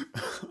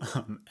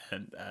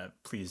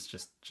please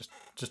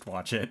just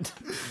watch it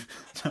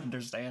to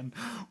understand.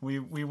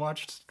 We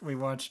watched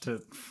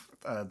the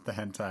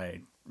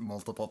hentai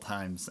multiple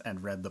times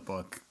and read the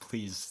book.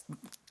 Please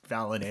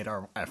validate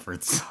our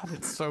efforts. God,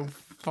 it's so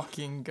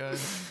fucking good.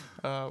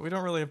 We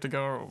don't really have to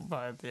go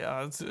by the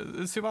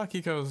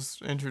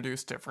Tsubakiko's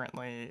introduced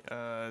differently.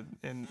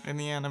 In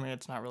the anime,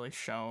 it's not really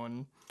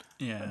shown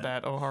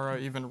that Ohara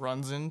even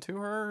runs into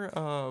her,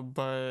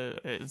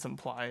 but it's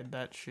implied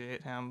that she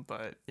ate him.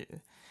 But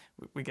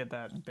we get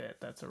that bit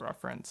that's a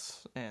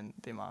reference in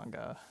the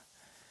manga.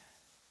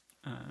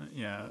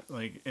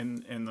 Like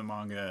in the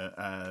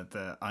manga,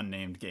 the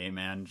unnamed gay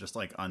man just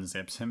like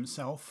unzips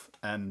himself,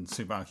 and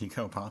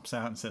Tsubakiko pops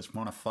out and says,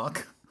 "Wanna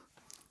fuck?"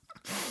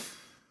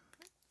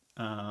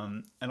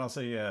 And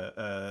also,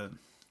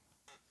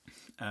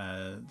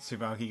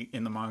 Tsubaki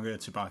in the manga,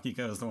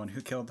 Tsubakiko is the one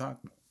who killed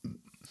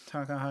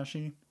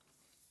Takahashi,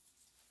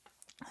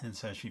 and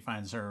so she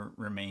finds her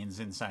remains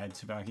inside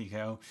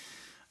Tsubakiko.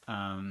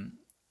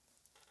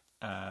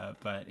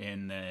 But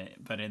in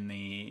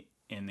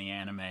the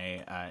anime,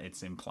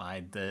 it's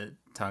implied that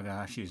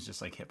Takahashi was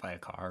just like hit by a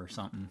car or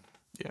something.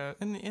 Yeah,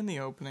 in the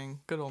opening,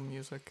 good old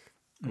music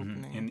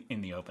opening. Mm-hmm.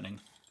 In the opening.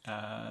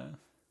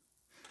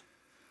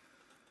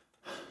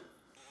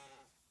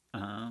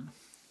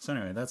 So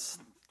anyway, that's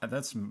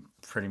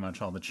pretty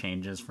much all the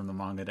changes from the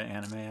manga to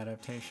anime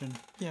adaptation.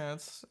 Yeah,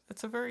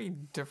 it's a very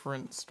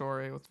different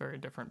story with very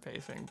different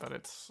pacing, but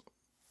it's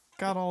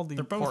got all the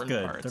important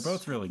good. parts. They're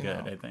both really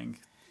good, I think.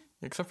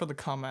 Except for the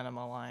come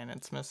enema line,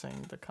 it's missing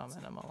the come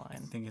enema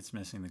line. I think it's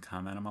missing the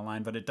come enema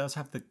line, but it does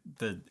have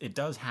it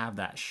does have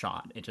that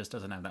shot. It just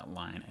doesn't have that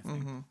line, I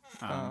think.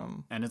 Mm-hmm.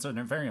 And it's a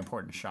very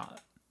important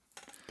shot.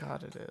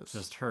 God, it is.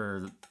 Just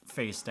her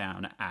face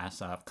down,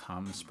 ass up,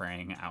 cum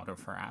spraying out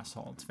of her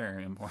asshole. It's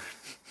very important.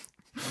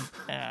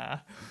 Yeah.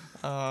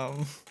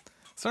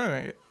 So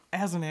anyway,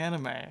 as an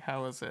anime,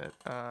 how is it?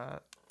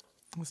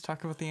 Let's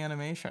talk about the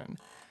animation.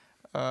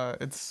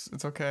 It's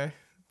okay.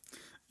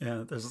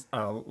 Yeah, there's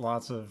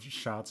lots of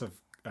shots of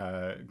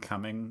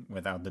coming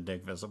without the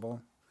dick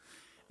visible,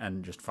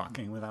 and just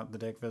fucking without the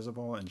dick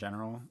visible in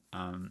general.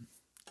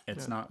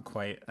 It's not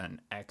quite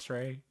an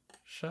X-ray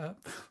shot.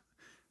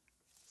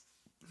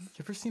 You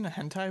ever seen a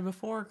hentai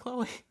before,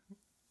 Chloe?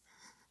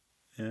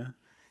 Yeah.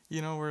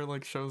 You know where it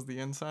like shows the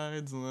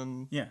insides and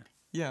then yeah,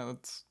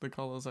 they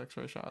call those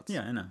X-ray shots.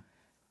 Yeah, I know.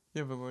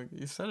 Yeah, but like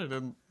you said it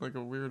in like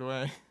a weird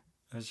way.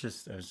 I was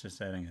just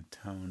adding a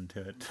tone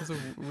to it. It's a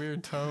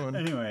weird tone.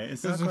 Anyway,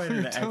 it's not quite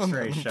an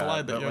X-ray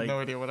shot, but but you like have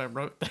no idea what I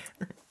wrote there.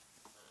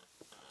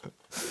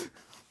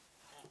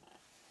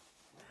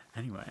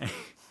 Anyway,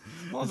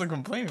 I wasn't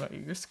complaining about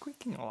you. You're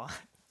squeaking a lot.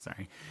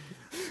 Sorry.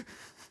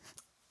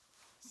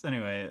 So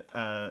anyway,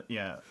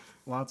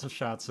 lots of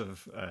shots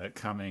of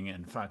coming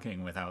and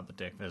fucking without the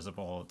dick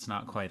visible. It's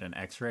not quite an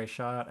X-ray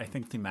shot. I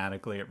think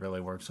thematically it really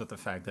works with the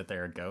fact that they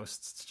are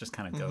ghosts. It's just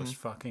kind of ghost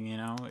fucking, you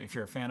know? If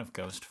you're a fan of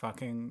ghost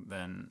fucking,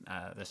 then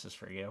this is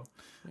for you.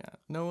 Yeah.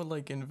 No,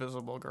 like,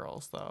 invisible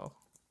girls, though.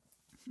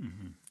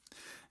 Mm-hmm.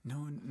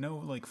 No,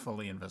 like,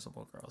 fully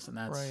invisible girls, and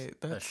that's a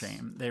that's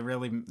shame. They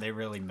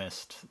really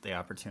missed the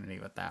opportunity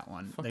with that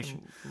one.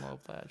 Fucking love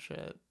that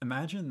shit.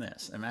 Imagine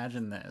this.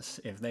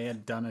 If they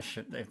had done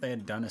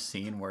a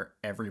scene where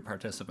every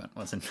participant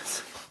was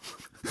invisible.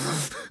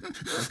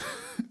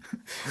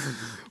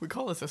 We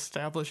call this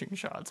establishing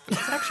shots, but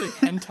it's actually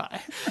hentai.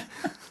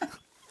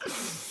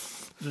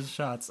 Just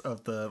shots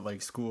of the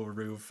like school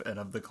roof and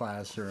of the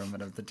classroom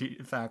and of the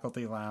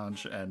faculty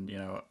lounge and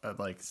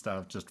like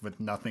stuff just with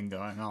nothing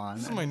going on.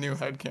 This is my new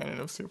headcanon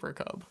of Super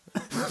Cub.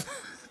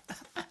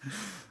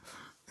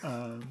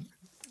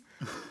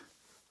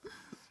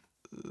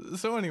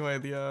 So anyway,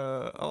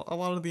 a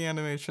lot of the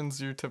animations,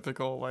 your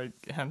typical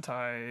like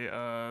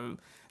hentai,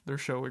 they're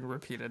showing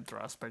repeated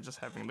thrust by just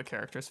having the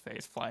character's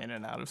face fly in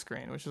and out of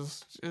screen, which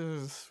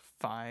is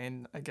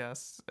fine, I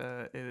guess.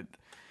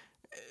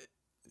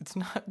 It's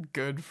not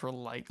good for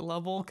light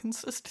level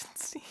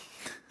consistency.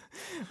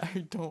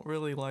 I don't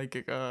really like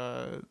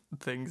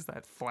things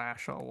that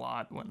flash a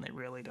lot when they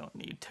really don't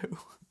need to.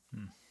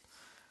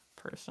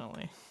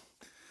 Personally.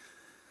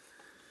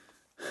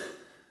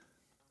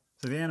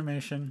 So the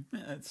animation,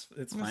 it's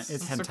fine.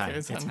 It's hentai. Okay.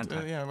 It's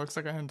hentai. Yeah, it looks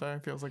like a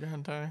hentai. Feels like a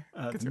hentai.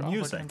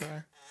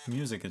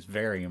 Music is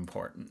very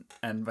important,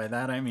 and by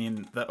that I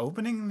mean the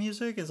opening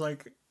music is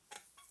like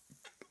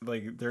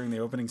during the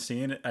opening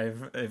scene, I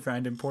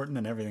find important,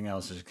 and everything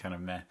else is kind of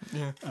meh.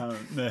 Yeah.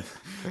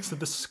 So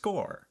the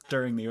score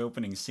during the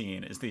opening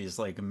scene is these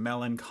like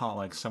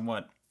melancholic,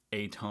 somewhat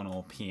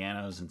atonal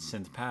pianos and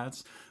synth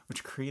pads,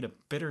 which create a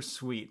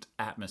bittersweet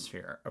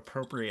atmosphere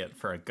appropriate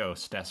for a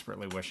ghost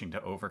desperately wishing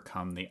to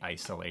overcome the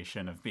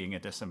isolation of being a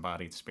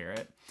disembodied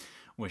spirit,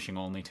 wishing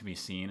only to be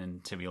seen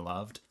and to be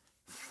loved.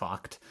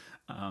 Fucked.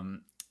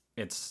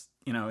 It's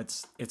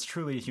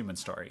truly a human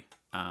story.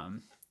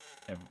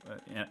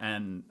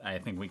 and I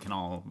think we can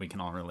all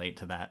relate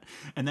to that.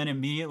 And then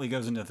immediately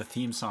goes into the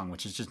theme song,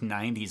 which is just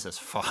 90s as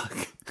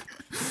fuck.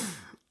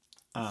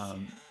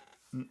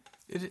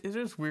 It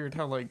is weird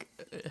how like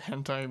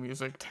hentai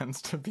music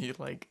tends to be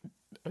like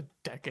a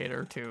decade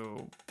or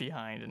two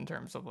behind in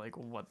terms of like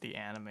what the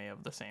anime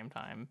of the same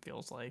time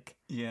feels like.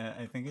 Yeah,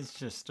 I think it's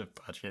just a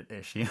budget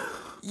issue.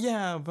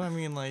 Yeah, but I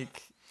mean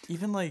like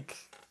even like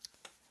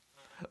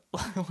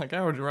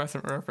I would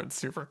reference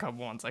Super Cub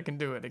once. I can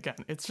do it again.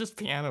 It's just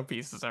piano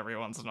pieces every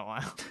once in a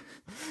while.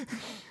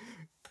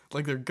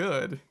 Like they're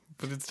good,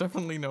 but it's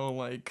definitely no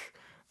like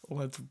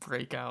let's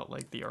break out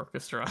like the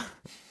orchestra.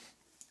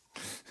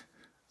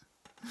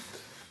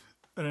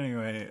 But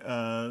anyway,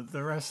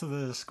 the rest of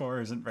the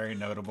score isn't very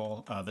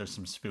notable. There's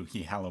some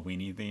spooky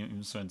Halloween-y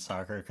themes when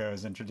Sakurako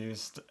is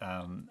introduced,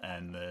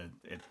 and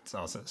it's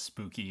also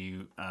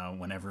spooky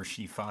whenever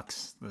she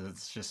fucks.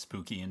 It's just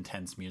spooky,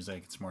 intense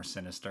music. It's more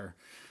sinister.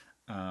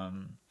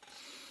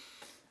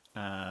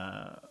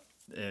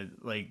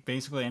 Like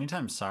basically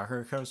anytime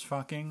Sakurako's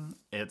fucking,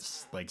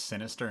 it's like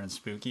sinister and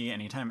spooky.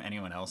 Anytime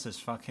anyone else is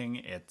fucking,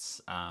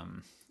 it's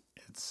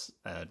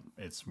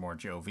more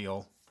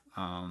jovial,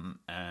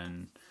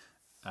 and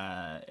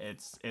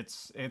it's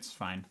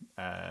fine.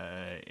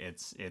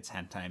 It's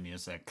hentai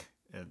music.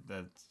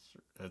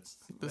 This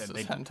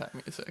is hentai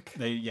music.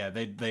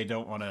 They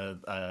don't want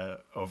to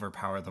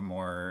overpower the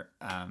more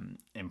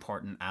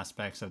important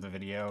aspects of the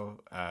video,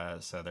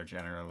 so they're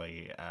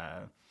generally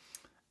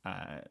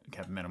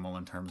kept minimal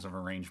in terms of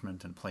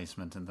arrangement and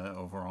placement in the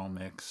overall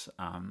mix.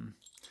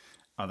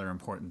 Other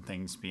important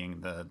things being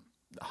the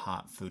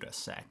hot Fuda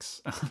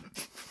sex.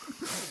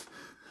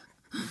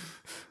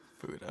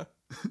 Fuda.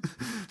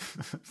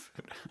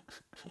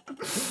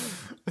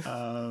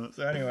 So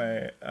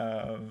anyway,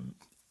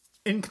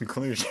 in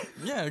conclusion.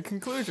 Yeah,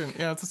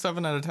 it's a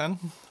 7 out of 10.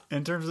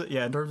 In terms of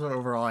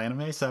overall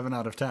anime, 7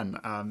 out of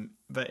 10.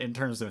 But in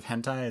terms of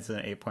hentai, it's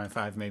an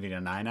 8.5, maybe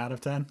a 9 out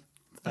of 10.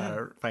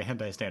 Yeah. By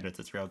hentai standards,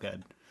 it's real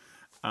good.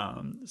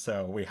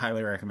 So we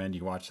highly recommend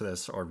you watch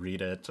this or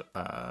read it.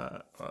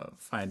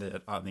 Find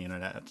it on the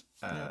internet.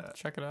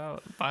 Check it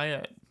out. Buy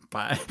it.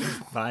 Buy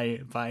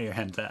your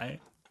hentai.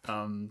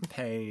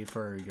 Pay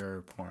for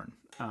your porn.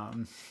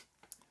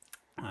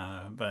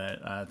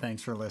 But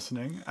thanks for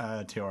listening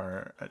to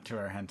our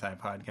hentai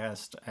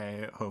podcast.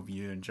 I hope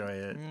you enjoy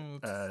it.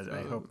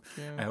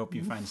 I hope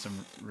you find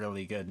some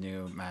really good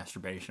new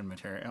masturbation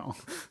material.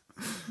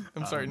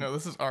 I'm sorry, no,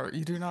 this is art.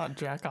 You do not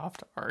jack off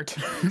to art.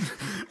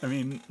 I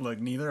mean, look,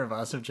 neither of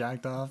us have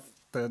jacked off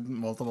the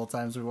multiple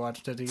times we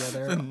watched it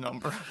together. The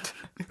number.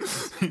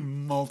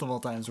 Multiple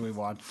times we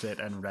watched it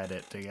and read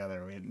it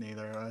together.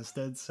 Neither of us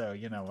did, so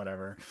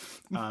whatever.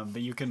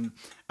 But you can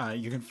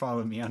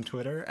follow me on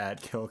Twitter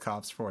at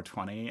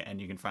KillCops420,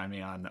 and you can find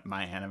me on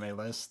my anime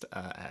list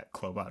at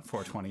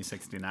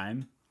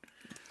Clobot42069.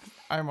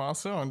 I'm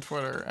also on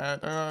Twitter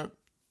at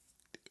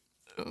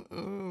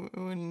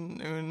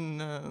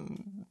Una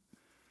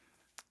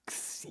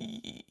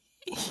XIII.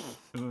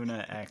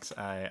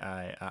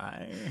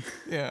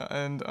 Yeah,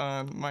 and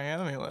on my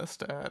anime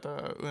list at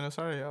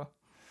Unasario.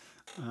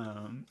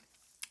 You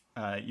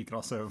can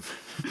also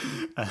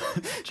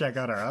check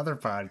out our other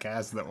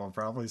podcast that will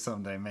probably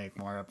someday make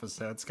more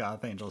episodes,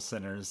 Goth Angel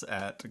Sinners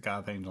at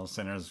Goth Angel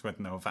Sinners with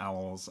no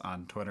vowels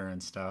on Twitter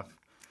and stuff.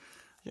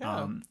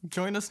 Yeah,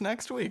 join us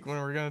next week when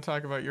we're going to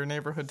talk about your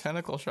neighborhood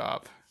tentacle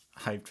shop.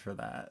 Hyped for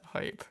that.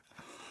 Hype.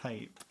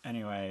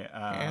 Anyway.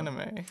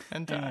 Anime.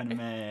 Hentai. Anime.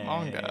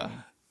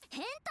 Manga.